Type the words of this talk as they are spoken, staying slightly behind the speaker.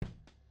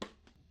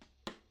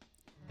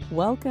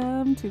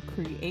Welcome to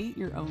Create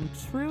Your Own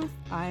Truth.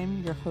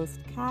 I'm your host,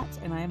 Kat,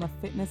 and I am a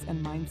fitness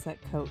and mindset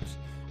coach.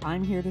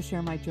 I'm here to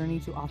share my journey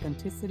to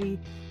authenticity,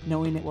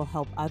 knowing it will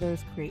help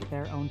others create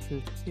their own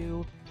truth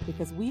too,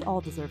 because we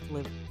all deserve to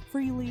live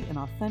freely and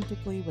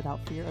authentically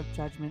without fear of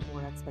judgment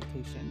or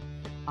expectation.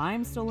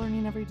 I'm still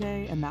learning every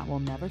day, and that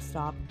will never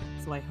stop,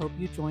 so I hope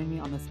you join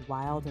me on this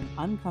wild and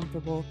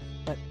uncomfortable,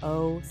 but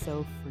oh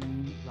so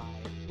freeing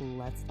ride.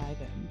 Let's dive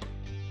in.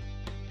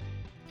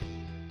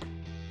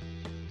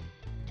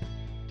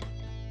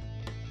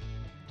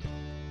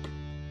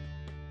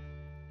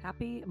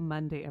 Happy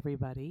Monday,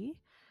 everybody.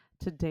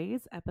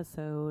 Today's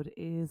episode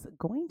is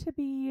going to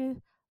be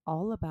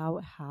all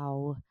about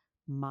how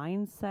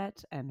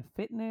mindset and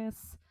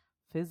fitness,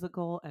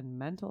 physical and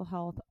mental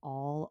health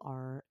all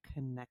are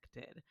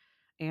connected.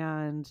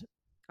 And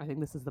I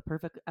think this is the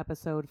perfect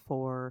episode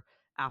for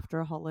after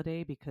a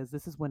holiday because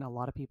this is when a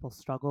lot of people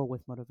struggle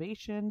with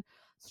motivation,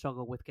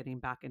 struggle with getting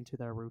back into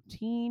their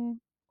routine,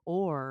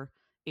 or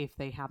if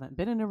they haven't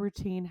been in a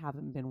routine,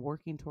 haven't been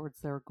working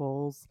towards their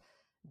goals,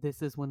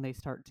 this is when they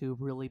start to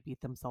really beat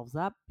themselves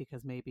up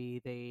because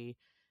maybe they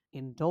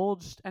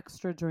indulged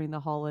extra during the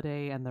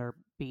holiday and they're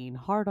being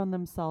hard on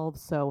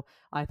themselves. So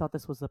I thought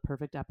this was the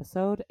perfect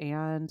episode.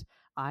 And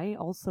I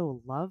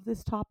also love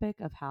this topic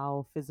of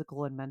how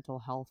physical and mental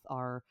health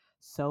are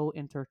so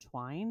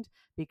intertwined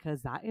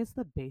because that is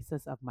the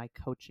basis of my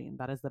coaching.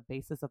 That is the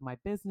basis of my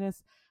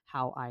business,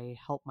 how I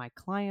help my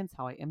clients,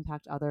 how I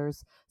impact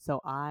others.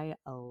 So I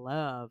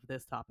love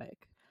this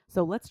topic.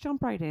 So let's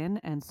jump right in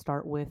and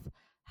start with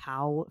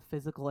how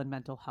physical and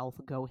mental health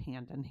go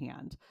hand in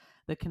hand.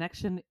 The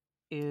connection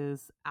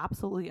is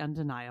absolutely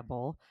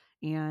undeniable.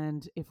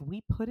 And if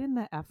we put in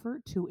the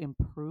effort to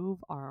improve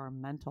our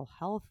mental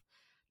health,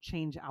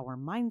 change our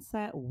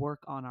mindset,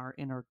 work on our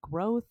inner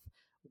growth,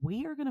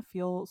 we are going to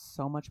feel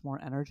so much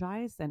more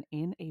energized and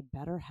in a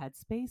better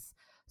headspace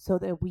so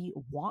that we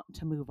want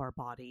to move our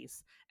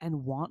bodies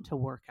and want to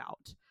work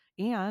out.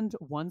 And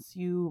once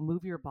you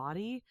move your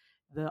body,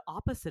 the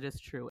opposite is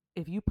true.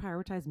 If you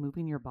prioritize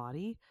moving your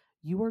body,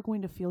 you are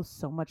going to feel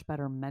so much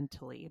better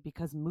mentally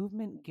because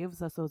movement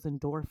gives us those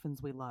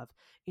endorphins we love.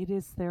 It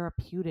is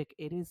therapeutic,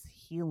 it is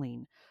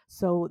healing.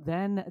 So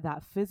then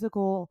that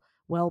physical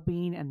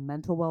well-being and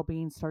mental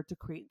well-being start to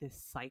create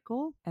this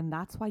cycle, and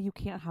that's why you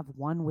can't have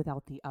one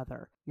without the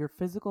other. Your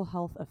physical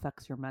health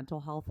affects your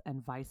mental health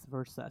and vice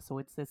versa. So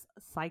it's this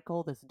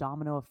cycle, this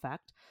domino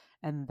effect,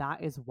 and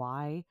that is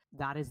why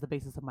that is the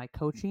basis of my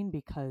coaching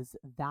because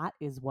that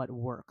is what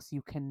works.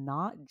 You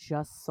cannot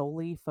just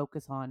solely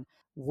focus on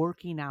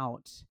working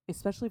out,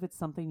 especially if it's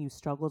something you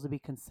struggle to be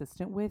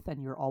consistent with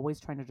and you're always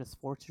trying to just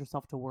force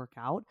yourself to work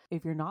out.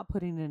 If you're not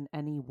putting in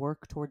any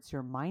work towards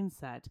your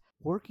mindset,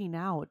 working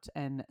out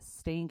and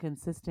staying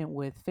consistent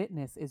with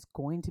fitness is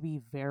going to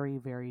be very,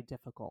 very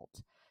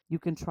difficult. You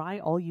can try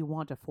all you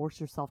want to force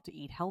yourself to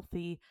eat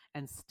healthy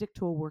and stick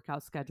to a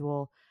workout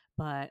schedule,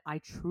 but I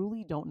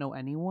truly don't know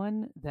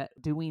anyone that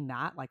doing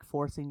that, like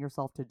forcing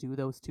yourself to do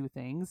those two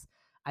things,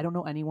 I don't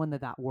know anyone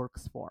that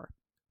works for.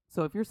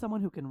 So if you're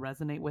someone who can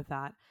resonate with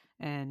that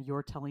and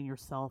you're telling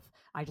yourself,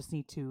 I just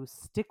need to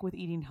stick with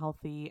eating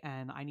healthy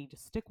and I need to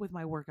stick with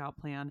my workout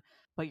plan,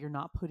 but you're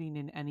not putting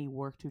in any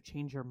work to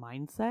change your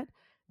mindset,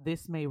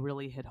 this may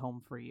really hit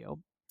home for you.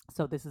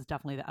 So this is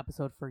definitely the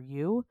episode for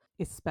you,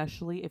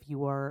 especially if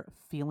you are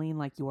feeling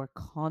like you are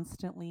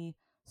constantly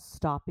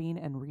stopping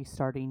and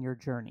restarting your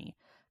journey,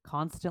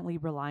 constantly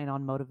relying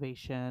on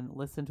motivation.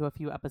 Listen to a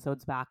few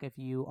episodes back if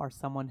you are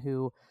someone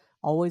who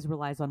always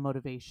relies on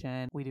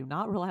motivation. We do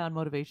not rely on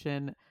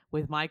motivation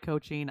with my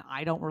coaching.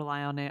 I don't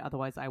rely on it.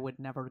 Otherwise, I would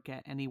never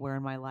get anywhere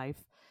in my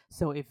life.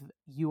 So if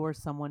you are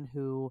someone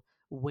who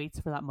waits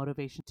for that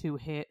motivation to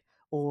hit,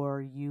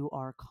 or you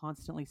are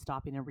constantly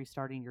stopping and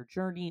restarting your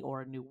journey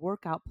or a new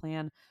workout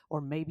plan, or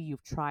maybe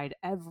you've tried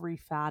every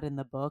fad in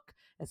the book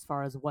as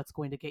far as what's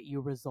going to get you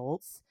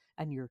results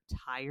and you're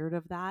tired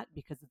of that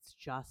because it's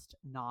just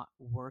not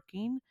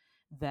working,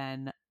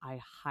 then I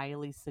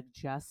highly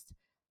suggest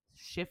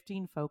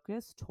shifting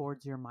focus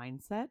towards your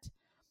mindset.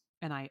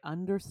 And I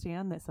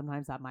understand that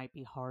sometimes that might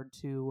be hard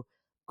to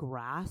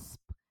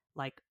grasp.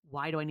 Like,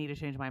 why do I need to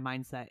change my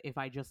mindset if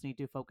I just need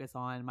to focus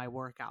on my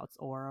workouts?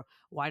 Or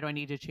why do I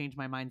need to change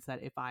my mindset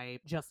if I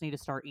just need to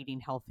start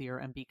eating healthier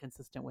and be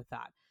consistent with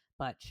that?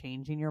 But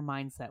changing your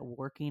mindset,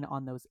 working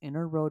on those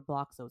inner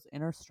roadblocks, those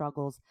inner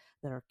struggles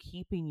that are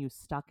keeping you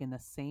stuck in the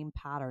same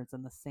patterns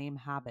and the same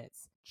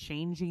habits,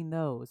 changing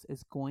those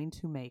is going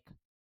to make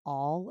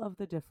all of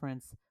the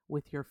difference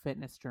with your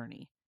fitness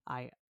journey.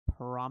 I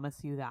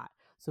promise you that.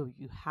 So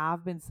you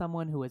have been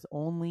someone who has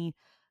only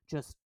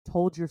just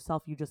told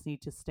yourself you just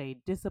need to stay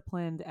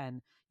disciplined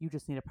and you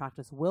just need to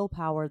practice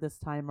willpower this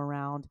time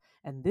around,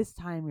 and this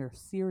time you're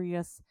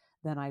serious,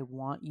 then I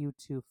want you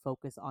to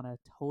focus on a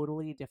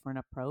totally different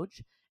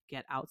approach.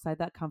 Get outside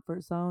that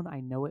comfort zone. I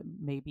know it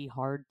may be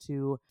hard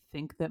to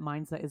think that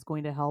mindset is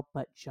going to help,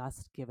 but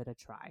just give it a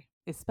try,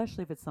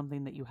 especially if it's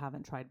something that you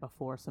haven't tried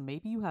before. So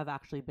maybe you have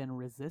actually been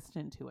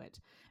resistant to it.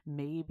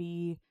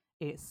 Maybe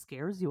it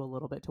scares you a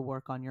little bit to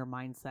work on your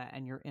mindset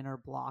and your inner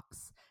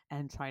blocks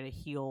and try to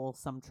heal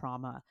some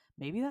trauma.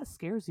 Maybe that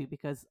scares you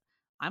because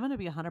I'm going to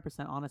be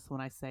 100% honest when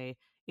I say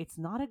it's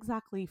not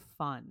exactly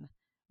fun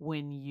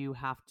when you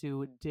have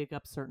to dig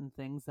up certain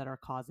things that are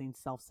causing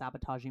self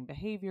sabotaging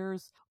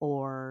behaviors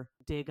or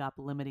dig up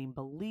limiting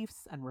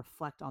beliefs and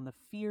reflect on the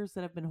fears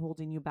that have been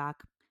holding you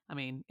back. I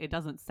mean, it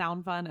doesn't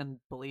sound fun, and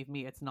believe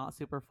me, it's not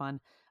super fun,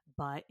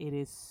 but it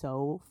is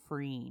so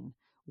freeing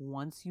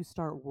once you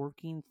start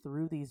working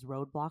through these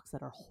roadblocks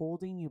that are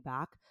holding you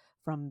back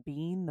from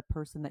being the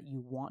person that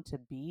you want to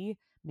be,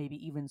 maybe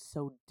even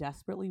so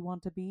desperately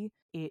want to be.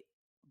 It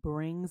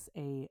brings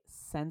a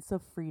sense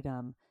of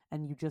freedom,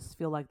 and you just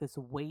feel like this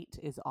weight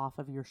is off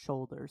of your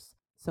shoulders.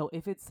 So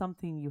if it's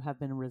something you have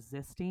been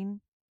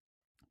resisting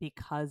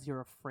because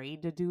you're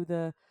afraid to do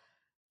the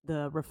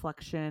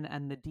reflection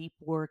and the deep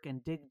work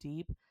and dig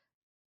deep,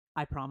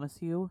 I promise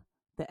you,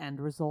 the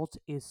end result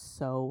is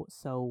so,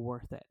 so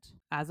worth it.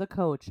 As a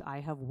coach,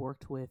 I have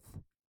worked with,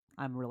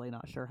 I'm really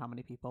not sure how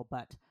many people,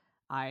 but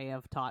I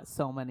have taught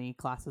so many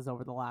classes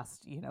over the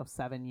last,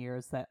 7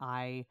 years that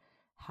I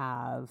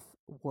have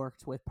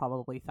worked with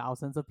probably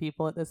thousands of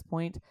people at this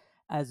point,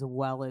 as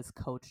well as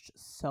coached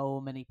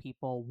so many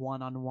people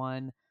one on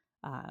one.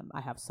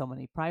 I have so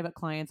many private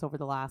clients over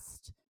the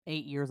last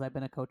 8 years I've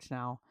been a coach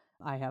now.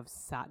 I have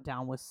sat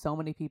down with so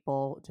many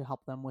people to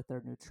help them with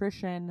their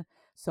nutrition.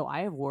 So I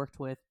have worked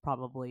with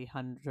probably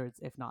hundreds,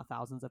 if not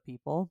thousands of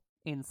people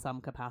in some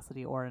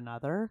capacity or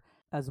another,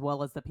 as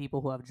well as the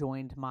people who have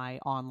joined my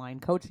online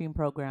coaching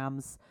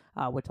programs,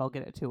 which I'll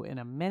get to in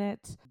a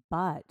minute.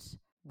 But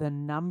the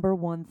number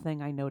one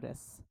thing I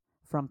notice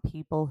from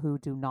people who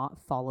do not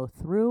follow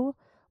through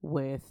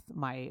with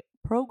my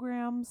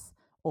programs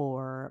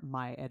or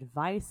my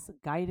advice,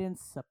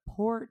 guidance,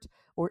 support,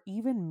 or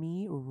even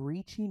me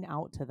reaching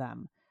out to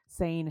them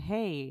saying,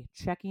 hey,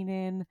 checking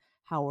in,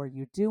 how are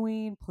you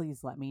doing?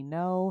 Please let me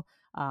know.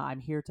 I'm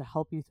here to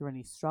help you through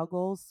any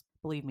struggles.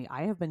 Believe me,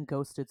 I have been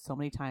ghosted so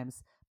many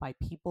times by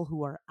people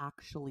who are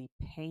actually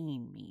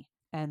paying me.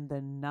 And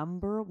the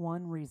number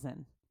one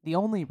reason, the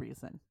only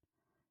reason,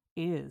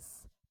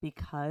 is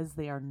because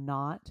they are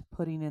not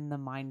putting in the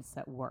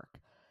mindset work.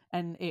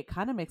 And it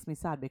kind of makes me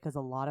sad because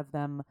a lot of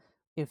them,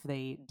 if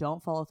they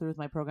don't follow through with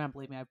my program,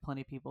 believe me, I have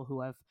plenty of people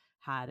who have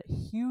had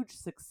huge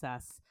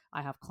success.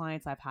 I have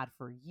clients I've had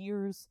for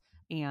years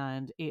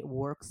and it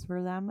works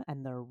for them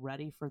and they're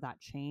ready for that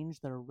change.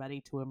 They're ready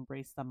to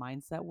embrace the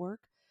mindset work.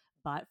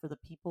 But for the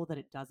people that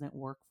it doesn't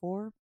work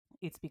for,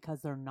 it's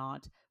because they're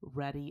not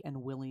ready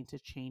and willing to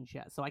change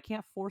yet. So I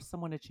can't force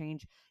someone to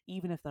change,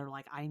 even if they're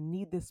like, I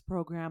need this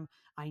program,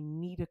 I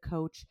need a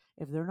coach.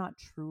 If they're not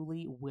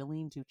truly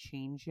willing to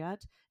change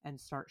yet and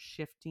start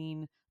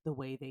shifting the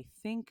way they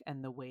think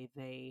and the way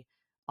they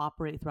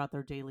operate throughout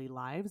their daily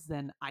lives,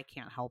 then I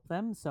can't help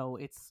them. So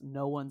it's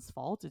no one's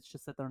fault. It's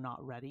just that they're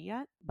not ready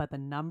yet. But the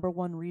number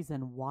one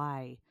reason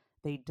why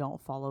they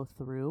don't follow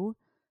through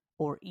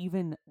or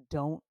even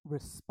don't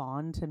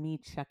respond to me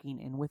checking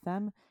in with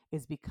them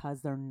is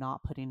because they're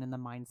not putting in the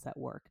mindset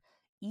work.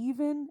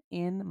 Even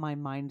in my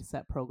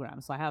mindset program.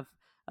 So I have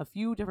a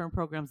few different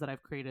programs that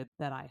I've created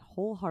that I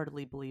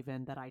wholeheartedly believe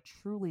in, that I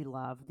truly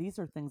love. These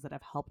are things that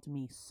have helped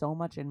me so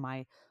much in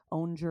my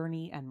own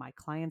journey and my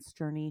clients'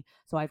 journey.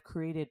 So I've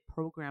created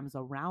programs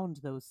around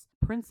those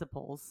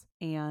principles.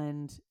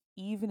 And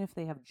even if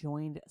they have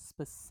joined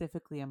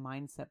specifically a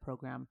mindset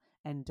program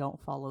and don't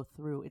follow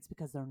through, it's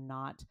because they're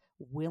not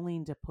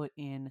willing to put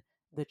in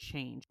the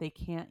change. They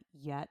can't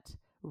yet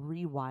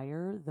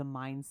rewire the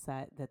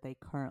mindset that they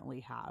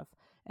currently have.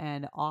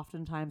 And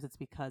oftentimes it's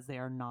because they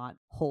are not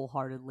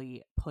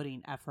wholeheartedly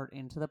putting effort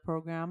into the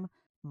program.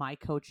 My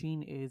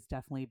coaching is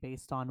definitely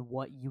based on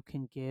what you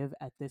can give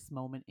at this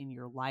moment in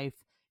your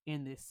life,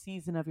 in this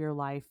season of your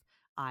life.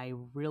 I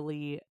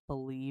really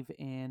believe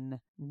in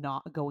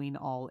not going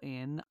all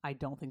in. I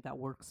don't think that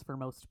works for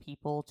most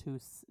people to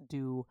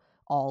do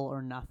all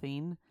or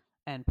nothing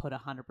and put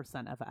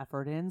 100% of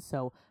effort in.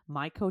 So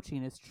my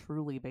coaching is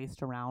truly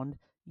based around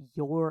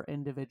your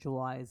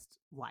individualized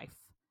life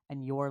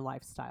and your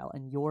lifestyle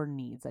and your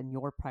needs and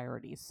your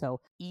priorities.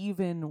 So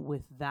even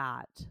with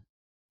that,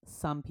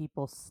 some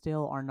people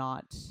still are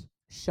not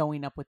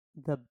showing up with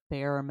the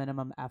bare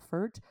minimum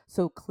effort.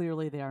 So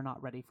clearly they are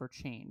not ready for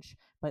change.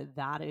 But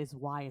that is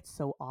why it's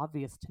so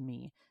obvious to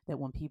me that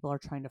when people are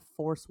trying to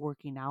force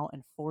working out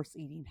and force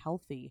eating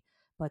healthy,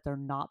 but they're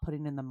not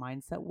putting in the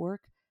mindset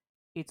work,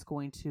 it's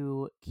going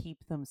to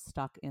keep them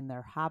stuck in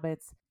their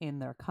habits, in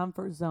their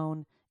comfort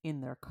zone, in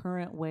their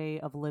current way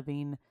of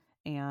living.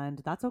 And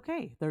that's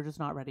okay. They're just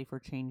not ready for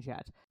change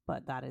yet.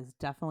 But that is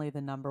definitely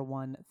the number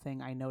one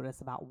thing I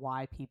notice about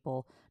why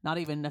people, not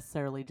even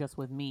necessarily just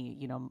with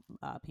me,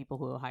 people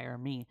who hire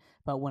me,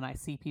 but when I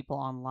see people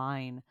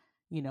online,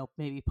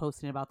 maybe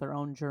posting about their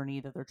own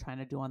journey that they're trying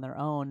to do on their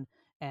own.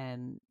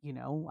 And,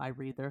 I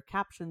read their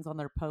captions on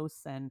their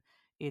posts and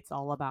it's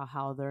all about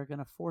how they're going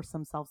to force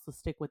themselves to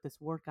stick with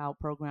this workout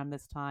program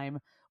this time,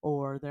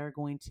 or they're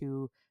going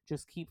to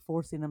just keep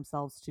forcing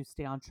themselves to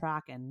stay on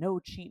track and no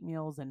cheat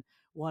meals and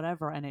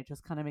whatever. And it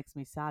just kind of makes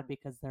me sad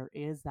because there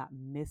is that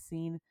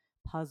missing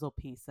puzzle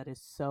piece that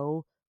is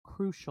so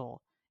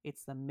crucial.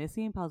 It's the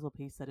missing puzzle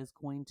piece that is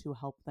going to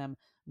help them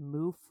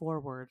move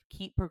forward,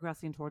 keep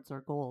progressing towards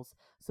their goals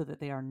so that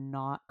they are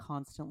not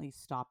constantly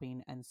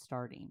stopping and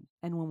starting.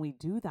 And when we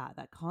do that,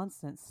 that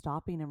constant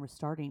stopping and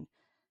restarting,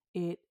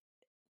 it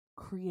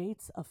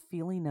creates a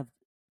feeling of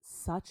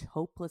such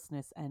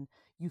hopelessness and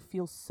you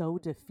feel so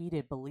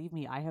defeated. Believe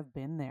me, I have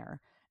been there.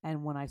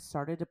 And when I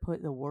started to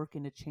put the work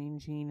into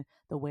changing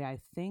the way I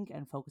think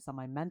and focus on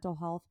my mental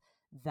health,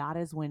 that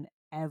is when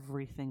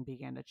everything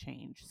began to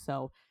change.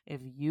 So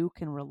if you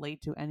can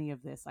relate to any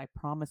of this, I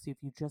promise you,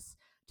 if you just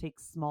take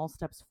small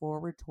steps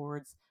forward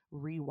towards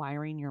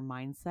rewiring your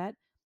mindset,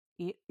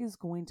 it is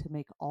going to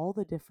make all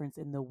the difference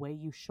in the way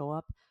you show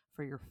up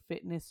for your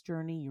fitness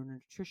journey, your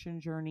nutrition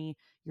journey,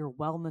 your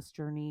wellness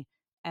journey,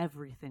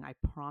 everything. I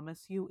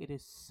promise you, it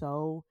is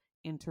so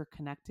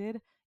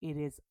interconnected. It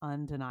is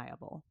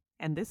undeniable.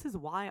 And this is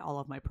why all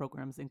of my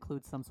programs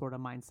include some sort of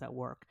mindset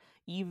work.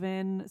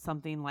 Even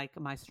something like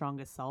My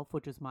Strongest Self,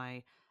 which is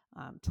my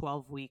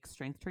 12-week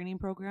strength training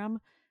program,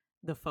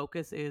 the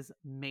focus is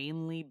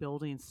mainly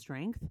building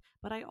strength,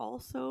 but I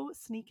also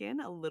sneak in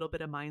a little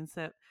bit of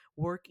mindset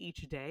work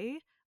each day.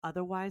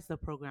 Otherwise, the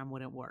program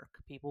wouldn't work.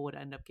 People would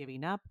end up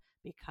giving up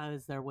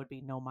because there would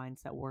be no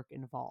mindset work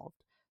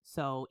involved.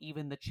 So,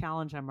 even the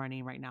challenge I'm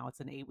running right now,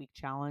 it's an 8-week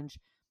challenge.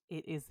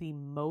 It is the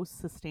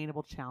most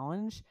sustainable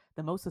challenge,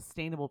 the most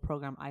sustainable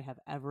program I have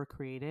ever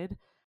created.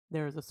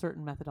 There is a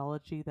certain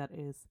methodology that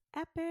is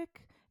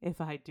epic, if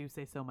I do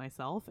say so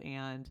myself,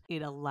 and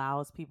it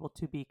allows people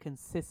to be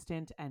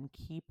consistent and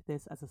keep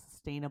this as a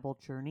sustainable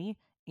journey.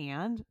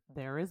 And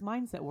there is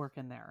mindset work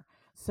in there.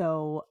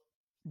 So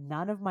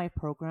none of my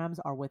programs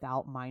are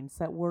without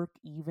mindset work,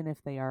 even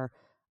if they are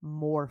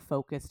more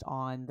focused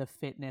on the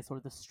fitness or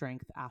the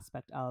strength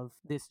aspect of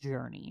this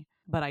journey.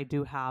 But I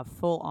do have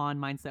full on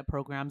mindset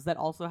programs that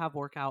also have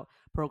workout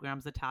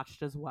programs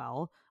attached as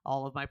well.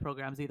 All of my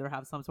programs either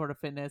have some sort of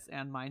fitness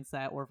and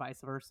mindset or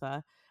vice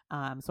versa.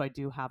 So I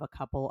do have a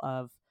couple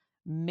of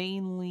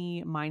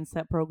mainly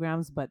mindset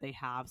programs, but they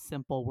have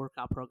simple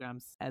workout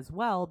programs as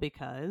well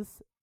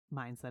because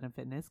mindset and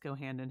fitness go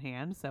hand in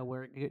hand. So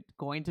we're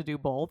going to do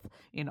both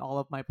in all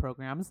of my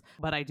programs.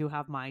 But I do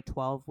have my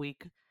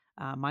 12-week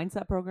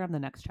mindset program, the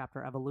Next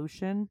Chapter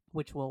Evolution,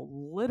 which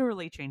will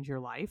literally change your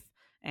life.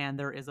 And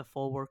there is a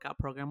full workout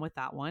program with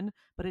that one,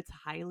 but it's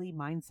highly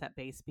mindset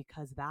based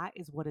because that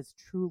is what is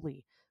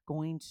truly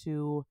going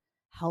to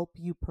help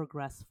you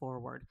progress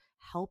forward,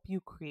 help you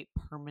create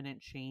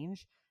permanent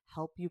change,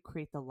 help you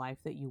create the life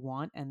that you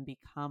want and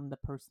become the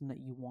person that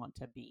you want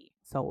to be.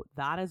 So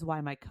that is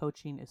why my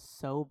coaching is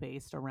so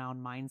based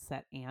around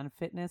mindset and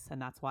fitness.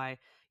 And that's why,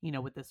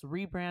 with this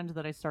rebrand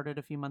that I started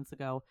a few months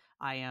ago,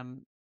 I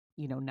am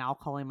now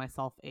calling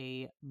myself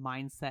a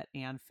mindset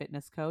and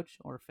fitness coach,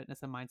 or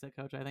fitness and mindset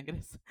coach, I think it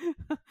is.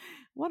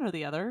 One or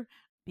the other,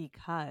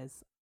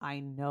 because I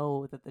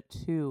know that the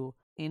two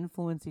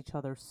influence each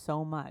other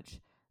so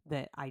much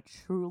that I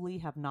truly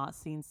have not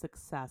seen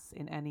success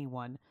in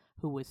anyone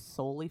who is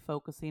solely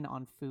focusing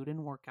on food and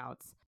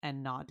workouts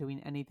and not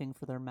doing anything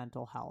for their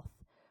mental health.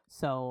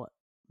 So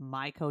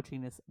my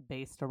coaching is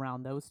based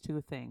around those two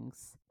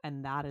things,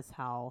 and that is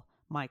how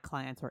my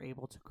clients are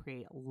able to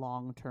create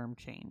long-term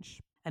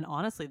change. And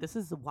honestly, this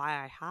is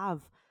why I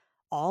have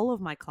all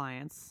of my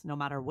clients, no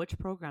matter which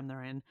program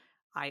they're in,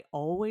 I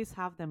always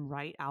have them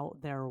write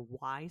out their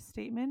why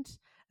statement.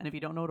 And if you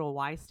don't know what a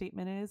why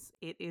statement is,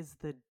 it is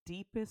the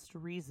deepest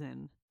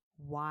reason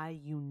why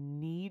you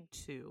need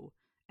to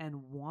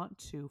and want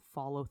to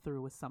follow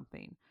through with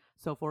something.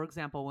 So, for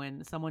example,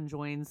 when someone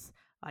joins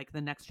like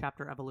the Next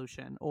Chapter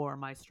Evolution or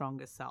My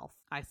Strongest Self,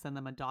 I send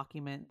them a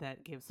document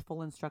that gives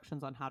full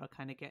instructions on how to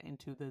kind of get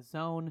into the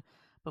zone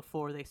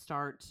before they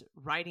start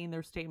writing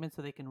their statement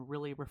so they can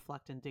really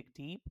reflect and dig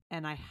deep.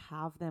 And I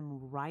have them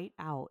write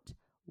out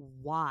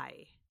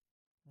why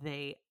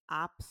they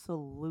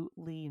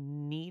absolutely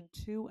need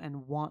to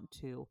and want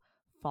to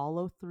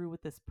follow through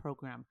with this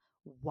program,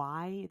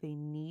 why they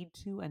need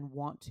to and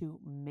want to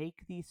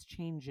make these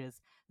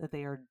changes that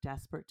they are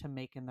desperate to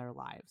make in their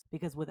lives.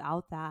 Because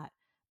without that,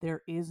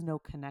 there is no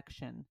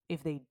connection.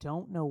 If they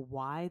don't know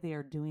why they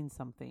are doing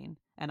something,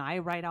 and I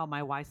write out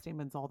my why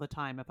statements all the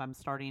time if I'm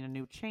starting a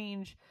new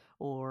change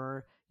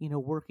or,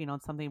 working on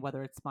something,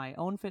 whether it's my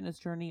own fitness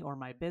journey or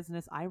my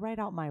business, I write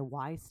out my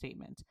why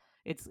statement.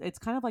 It's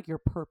kind of like your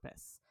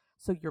purpose.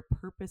 So your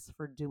purpose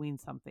for doing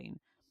something.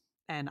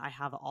 And I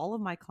have all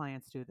of my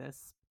clients do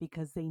this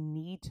because they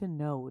need to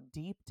know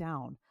deep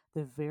down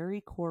the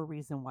very core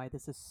reason why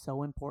this is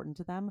so important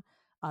to them.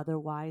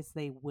 Otherwise,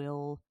 they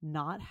will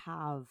not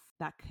have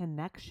that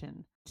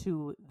connection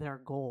to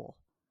their goal.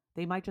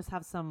 They might just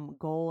have some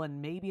goal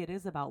and maybe it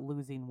is about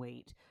losing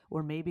weight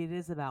or maybe it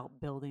is about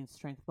building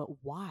strength,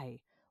 but why?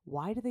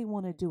 Why do they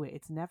want to do it?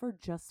 It's never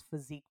just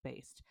physique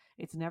based.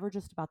 It's never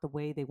just about the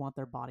way they want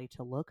their body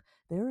to look.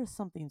 There is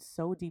something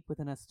so deep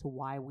within us to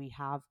why we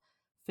have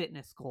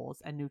fitness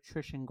goals and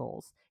nutrition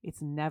goals.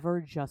 It's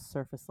never just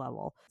surface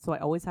level. So I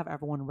always have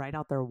everyone write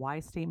out their why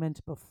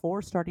statement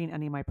before starting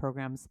any of my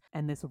programs,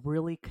 and this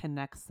really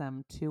connects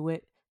them to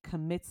it,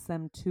 commits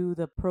them to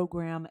the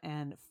program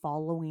and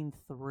following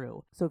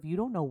through. So if you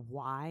don't know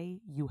why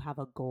you have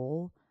a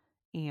goal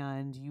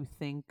and you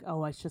think,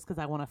 oh, it's just because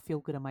I want to feel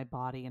good in my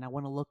body and I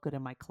want to look good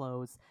in my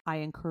clothes, I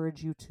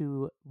encourage you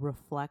to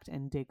reflect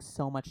and dig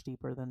so much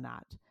deeper than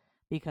that.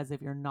 Because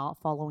if you're not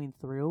following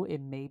through, it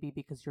may be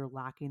because you're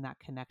lacking that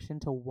connection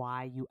to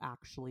why you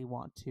actually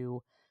want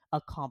to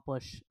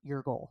accomplish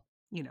your goal.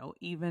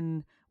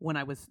 Even when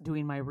I was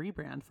doing my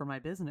rebrand for my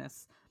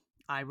business,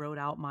 I wrote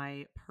out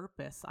my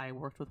purpose. I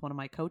worked with one of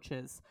my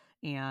coaches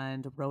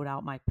and wrote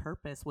out my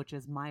purpose, which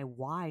is my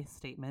why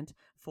statement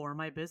for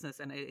my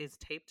business. And it is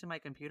taped to my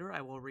computer.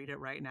 I will read it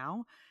right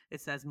now. It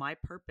says, my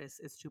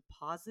purpose is to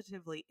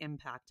positively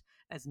impact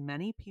as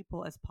many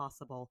people as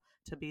possible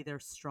to be their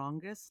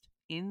strongest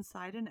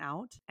inside and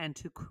out and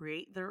to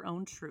create their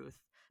own truth,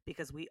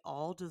 because we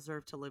all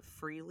deserve to live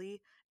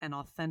freely and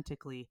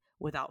authentically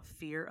without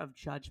fear of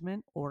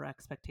judgment or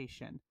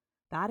expectation.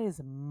 That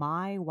is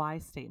my why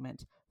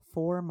statement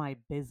for my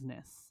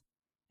business.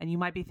 And you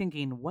might be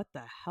thinking, what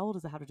the hell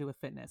does it have to do with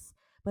fitness?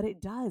 But it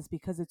does,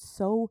 because it's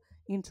so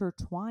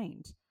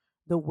intertwined.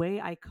 The way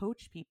I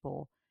coach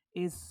people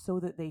is so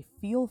that they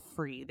feel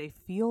free. They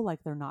feel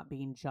like they're not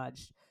being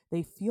judged.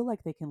 They feel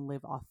like they can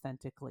live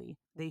authentically.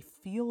 They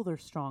feel their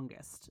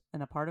strongest.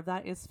 And a part of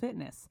that is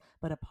fitness,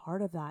 but a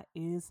part of that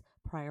is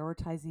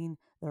prioritizing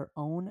their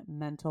own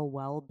mental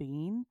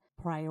well-being,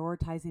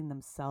 prioritizing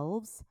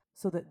themselves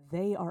so that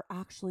they are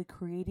actually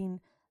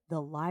creating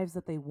the lives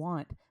that they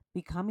want,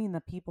 becoming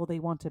the people they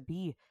want to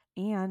be,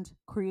 and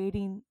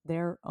creating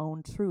their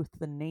own truth.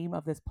 The name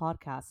of this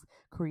podcast,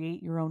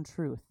 Create Your Own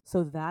Truth.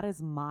 So that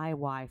is my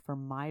why for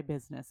my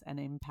business and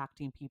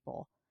impacting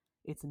people.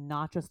 It's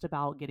not just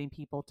about getting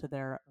people to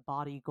their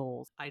body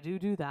goals. I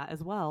do that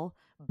as well,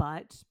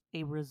 but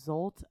a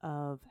result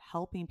of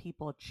helping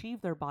people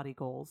achieve their body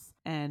goals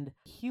and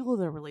heal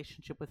their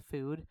relationship with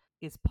food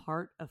is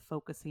part of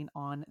focusing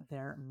on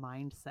their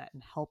mindset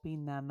and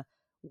helping them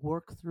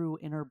work through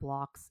inner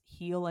blocks,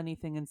 heal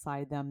anything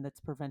inside them that's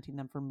preventing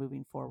them from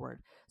moving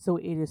forward. So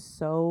it is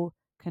so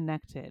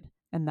connected.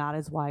 And that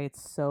is why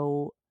it's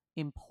so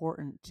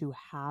important to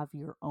have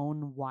your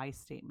own why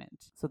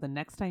statement. So the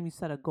next time you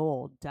set a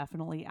goal,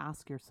 definitely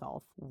ask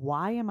yourself,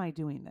 why am I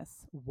doing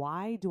this?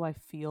 Why do I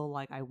feel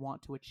like I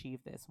want to achieve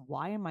this?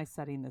 Why am I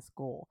setting this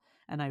goal?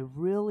 And I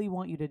really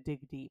want you to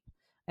dig deep.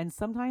 And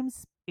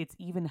sometimes it's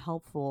even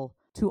helpful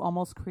to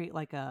almost create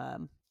like a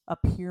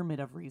pyramid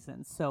of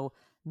reasons. So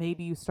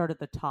maybe you start at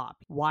the top.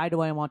 Why do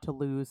I want to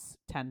lose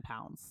 10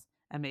 pounds?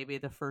 And maybe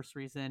the first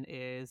reason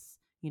is,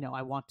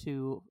 I want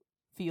to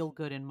feel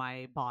good in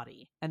my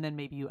body. And then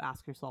maybe you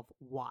ask yourself,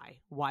 why?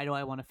 Why do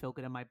I want to feel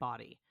good in my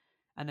body?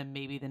 And then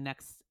maybe the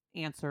next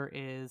answer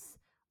is,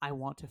 I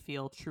want to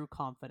feel true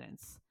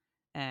confidence.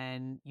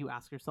 And you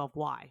ask yourself,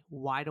 why?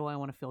 Why do I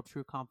want to feel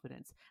true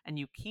confidence? And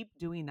you keep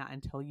doing that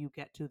until you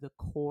get to the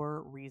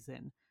core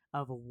reason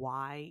of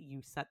why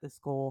you set this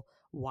goal,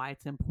 why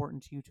it's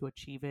important to you to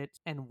achieve it,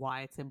 and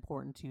why it's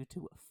important to you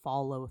to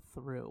follow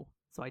through.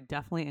 So I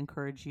definitely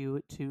encourage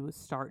you to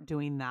start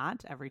doing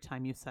that every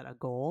time you set a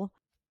goal.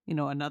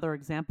 Another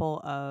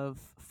example of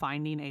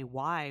finding a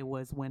why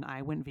was when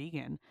I went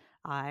vegan.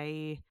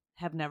 I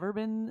have never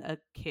been a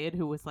kid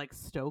who was like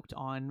stoked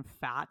on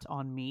fat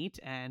on meat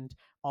and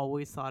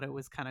always thought it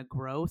was kind of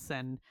gross.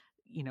 And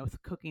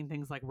cooking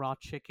things like raw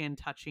chicken,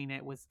 touching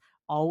it was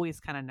always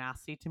kind of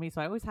nasty to me.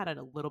 So I always had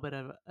a little bit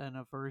of an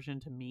aversion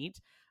to meat.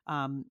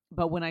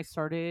 But when I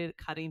started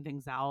cutting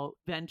things out,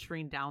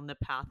 venturing down the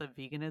path of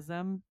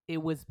veganism,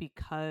 it was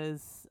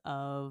because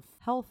of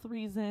health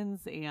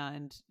reasons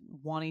and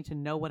wanting to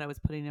know what I was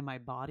putting in my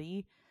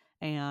body.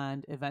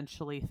 And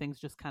eventually things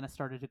just kind of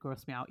started to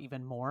gross me out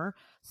even more.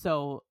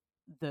 So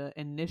the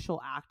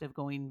initial act of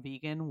going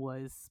vegan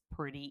was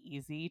pretty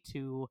easy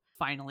to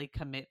finally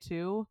commit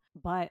to,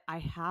 but I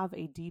have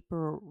a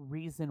deeper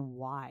reason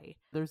why.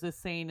 There's this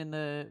saying in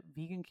the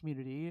vegan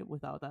community,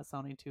 without that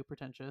sounding too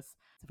pretentious,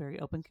 it's a very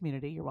open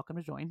community. You're welcome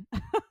to join.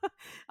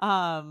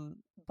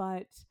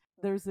 But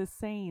there's this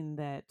saying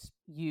that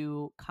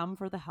you come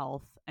for the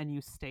health and you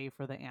stay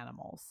for the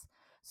animals.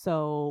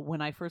 So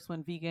when I first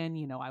went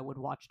vegan, I would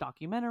watch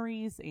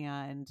documentaries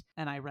and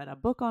I read a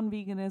book on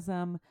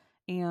veganism,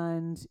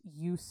 and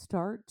you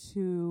start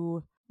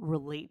to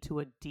relate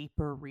to a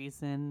deeper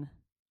reason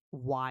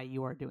why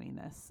you are doing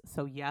this.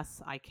 So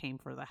yes, I came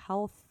for the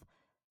health,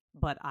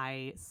 but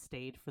I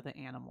stayed for the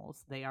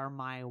animals. They are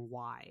my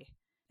why.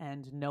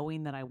 And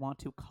knowing that I want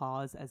to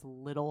cause as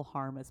little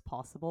harm as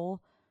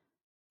possible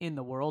in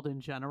the world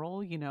in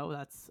general,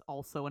 that's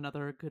also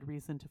another good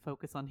reason to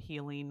focus on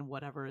healing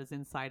whatever is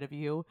inside of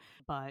you.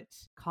 But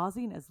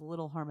causing as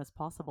little harm as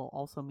possible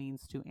also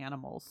means to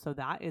animals. So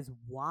that is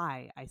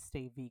why I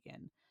stay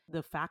vegan.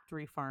 The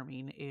factory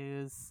farming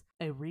is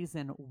a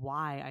reason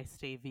why I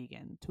stay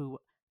vegan, to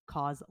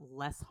cause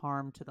less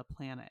harm to the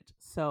planet.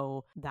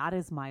 So that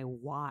is my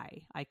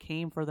why. I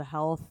came for the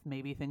health.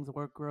 Maybe things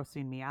were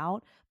grossing me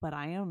out, but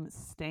I am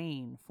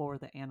staying for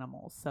the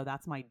animals. So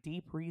that's my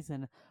deep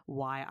reason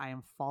why I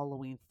am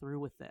following through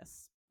with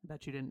this. I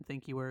bet you didn't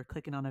think you were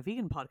clicking on a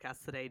vegan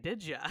podcast today,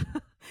 did ya?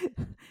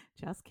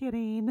 Just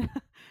kidding.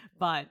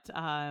 But,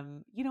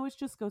 it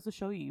just goes to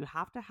show you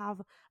have to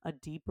have a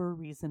deeper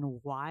reason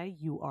why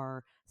you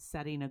are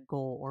setting a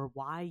goal or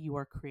why you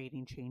are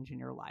creating change in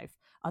your life.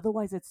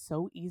 Otherwise, it's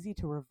so easy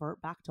to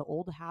revert back to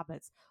old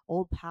habits,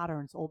 old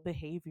patterns, old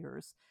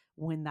behaviors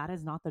when that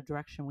is not the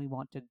direction we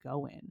want to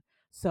go in.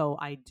 So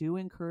I do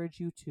encourage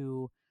you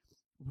to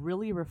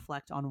really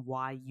reflect on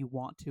why you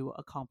want to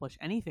accomplish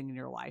anything in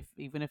your life,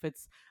 even if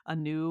it's a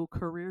new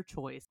career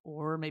choice,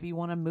 or maybe you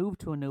want to move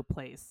to a new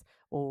place,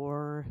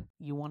 or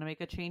you want to make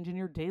a change in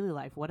your daily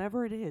life,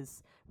 whatever it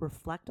is,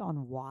 reflect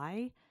on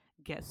why,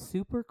 get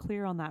super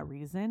clear on that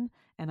reason,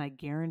 and I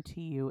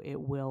guarantee you it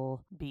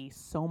will be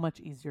so much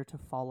easier to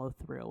follow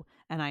through.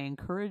 And I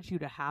encourage you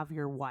to have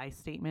your why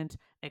statement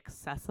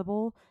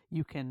accessible.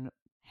 You can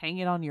hang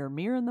it on your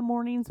mirror in the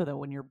morning so that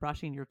when you're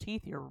brushing your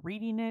teeth, you're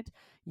reading it.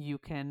 You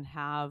can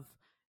have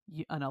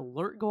an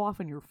alert go off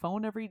on your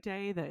phone every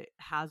day that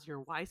has your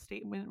why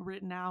statement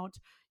written out.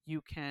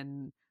 You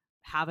can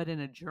have it in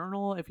a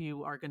journal if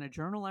you are going to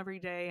journal every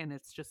day and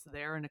it's just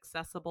there and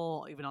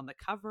accessible, even on the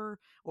cover.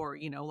 Or,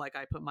 like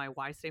I put my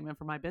why statement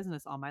for my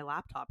business on my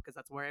laptop because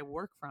that's where I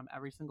work from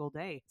every single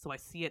day. So I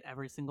see it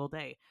every single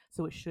day.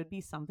 So it should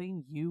be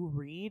something you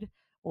read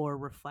or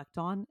reflect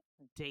on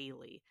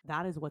daily.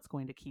 That is what's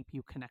going to keep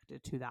you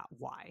connected to that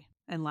why.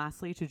 And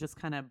lastly, to just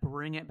kind of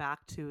bring it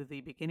back to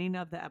the beginning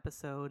of the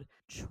episode,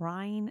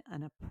 trying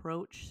an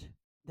approach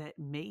that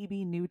may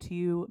be new to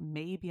you,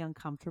 may be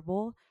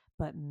uncomfortable,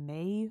 but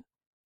may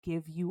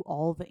give you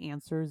all the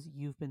answers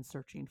you've been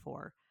searching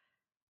for.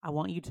 I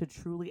want you to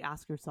truly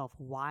ask yourself,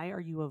 why are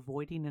you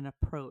avoiding an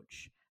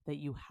approach that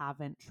you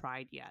haven't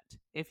tried yet?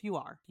 If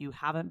you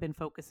haven't been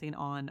focusing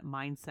on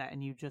mindset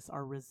and you just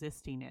are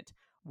resisting it.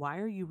 Why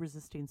are you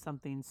resisting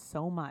something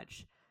so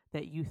much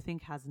that you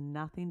think has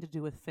nothing to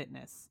do with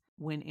fitness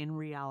when in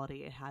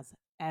reality it has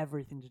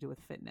everything to do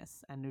with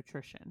fitness and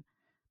nutrition?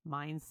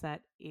 Mindset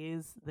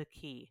is the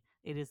key.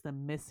 It is the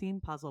missing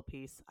puzzle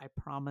piece. I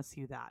promise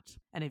you that.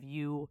 And if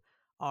you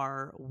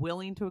are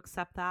willing to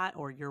accept that,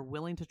 or you're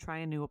willing to try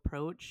a new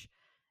approach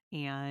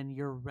and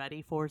you're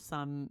ready for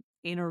some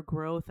inner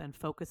growth and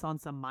focus on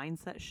some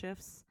mindset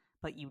shifts,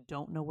 but you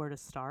don't know where to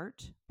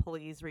start,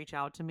 please reach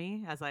out to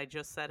me. As I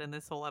just said in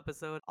this whole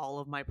episode, all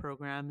of my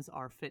programs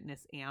are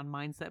fitness and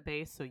mindset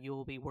based. So you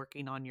will be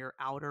working on your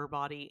outer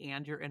body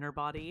and your inner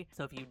body.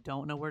 So if you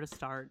don't know where to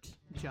start,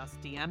 just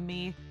DM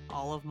me.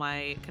 All of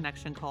my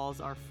connection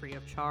calls are free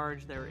of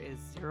charge. There is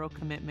zero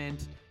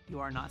commitment. You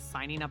are not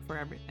signing up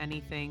for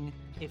anything.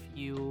 If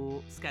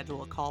you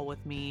schedule a call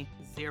with me,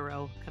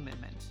 zero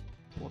commitment.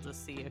 We'll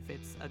just see if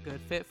it's a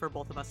good fit for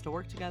both of us to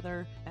work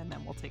together, and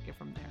then we'll take it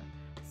from there.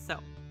 So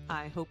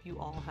I hope you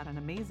all had an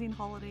amazing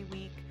holiday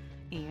week.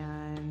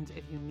 And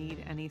if you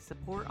need any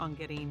support on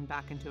getting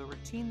back into a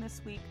routine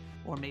this week,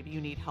 or maybe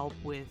you need help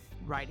with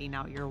writing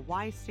out your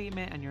why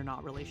statement and you're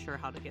not really sure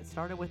how to get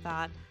started with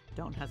that,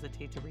 don't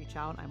hesitate to reach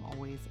out. I'm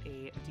always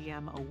a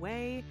DM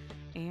away.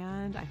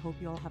 And I hope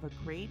you all have a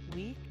great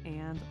week,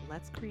 and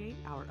let's create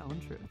our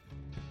own truth.